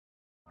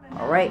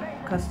right?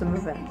 Custom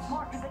events.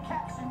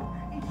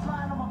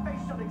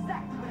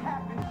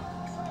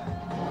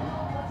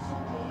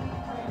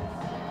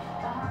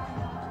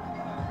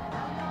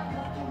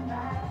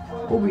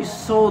 It would be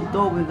so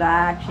dope if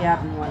that actually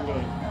happened one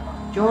day.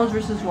 Jones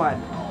versus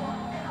Weidman.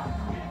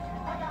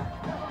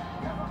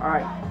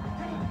 Alright.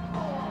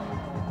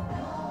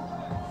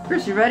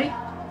 Chris, you ready?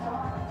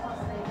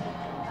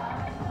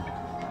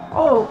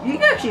 Oh, you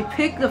can actually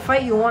pick the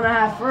fight you want to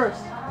have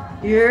first.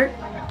 You heard?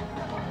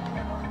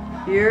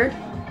 You heard?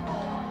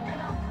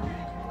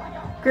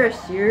 Chris,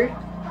 you heard?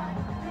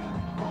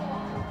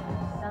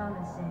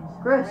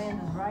 Chris,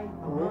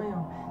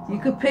 you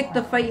could pick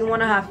the fight you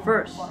want to have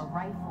first.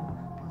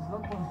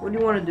 What do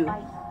you want to do?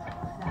 What?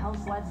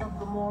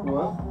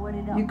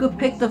 You could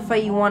pick the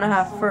fight you want to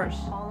have first.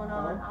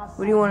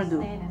 What do you want to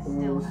do?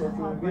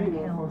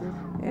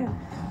 Yeah.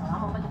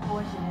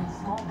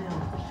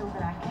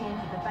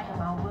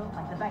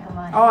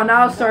 Oh,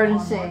 now it's starting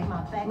to sing.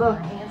 Look,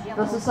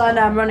 that's the sign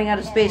that I'm running out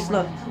of space.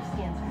 Look.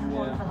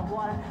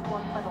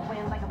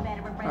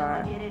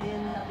 Alright.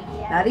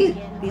 Now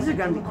these are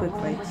gonna be quick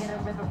fights.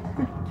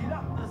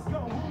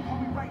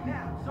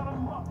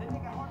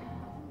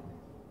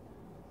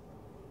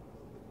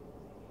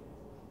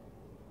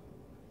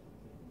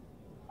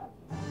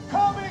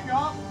 Coming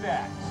up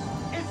next,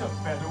 it's a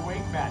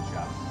featherweight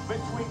matchup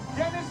between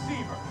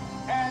Siver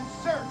and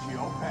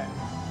Sergio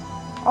Pettis.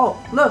 Oh,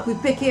 look, we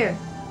pick here.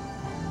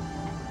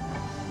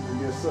 I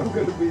guess I'm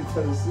gonna be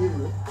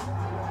Siver.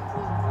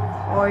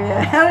 Oh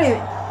yeah, I don't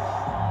even.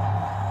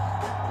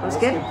 Let's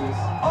get.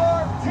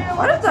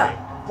 What is that?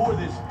 For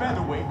this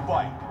featherweight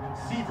fight,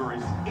 Siver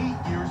is 8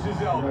 years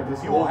his elder.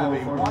 He will have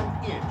a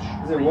 1 inch.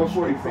 Is it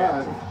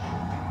 145?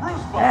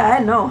 Yeah, I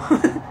know.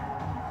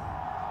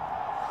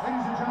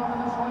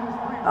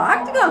 The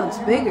octagon looks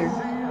bigger.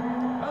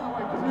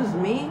 This is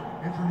me.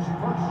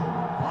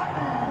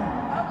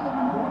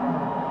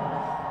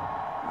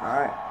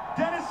 Alright.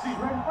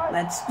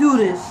 Let's do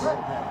this.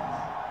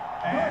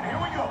 And here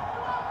we go.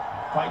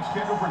 Fight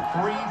scheduled for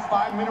 3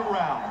 5-minute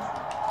rounds.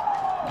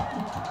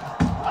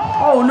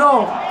 Oh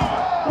no!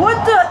 What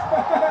the?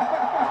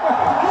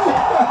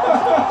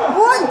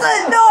 What the?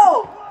 No!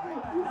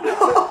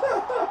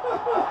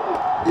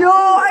 Yo,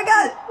 I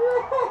got.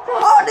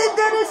 Oh, did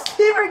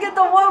Siver get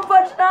the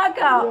 1-punch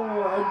knockout?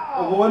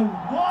 One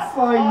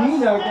flying knee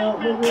knockout,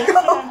 baby.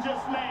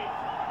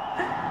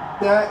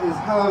 That is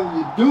how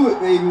you do it,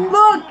 baby.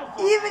 Look,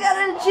 he even got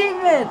an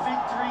achievement.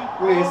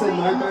 Wait, it said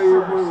knockout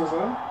your opponent,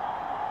 huh?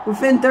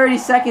 Within 30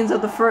 seconds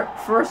of the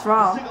first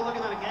round. Take a look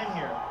at that again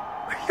here.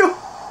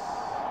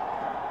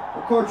 I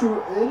caught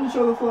you. It didn't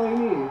show the flying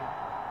knee.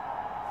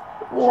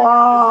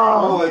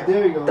 Wow. Oh,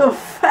 there you go. The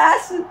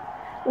fastest.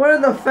 One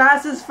of the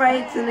fastest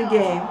fights in the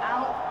game.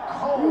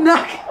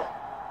 Knock.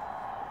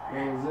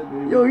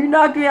 Yo, you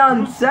knocked me out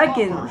in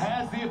seconds.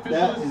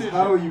 That is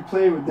how you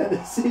play with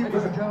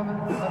Siver.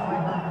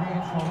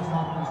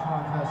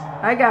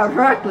 I got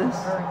reckless.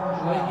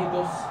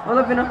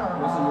 Hola, Pino.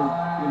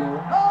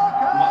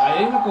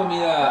 Hay una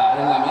comida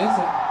en la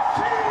mesa.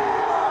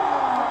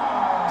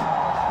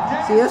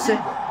 Sí, yo sé.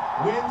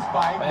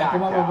 Vaya,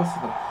 comamos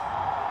vosotros.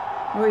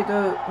 Yo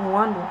estoy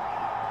jugando.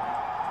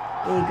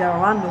 Y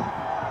grabando.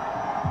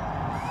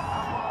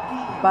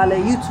 Para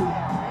YouTube.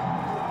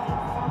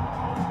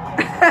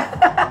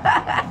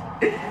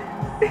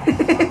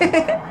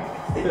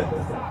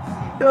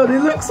 Yo, they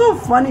look so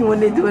funny when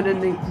they do it in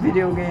the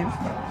video games.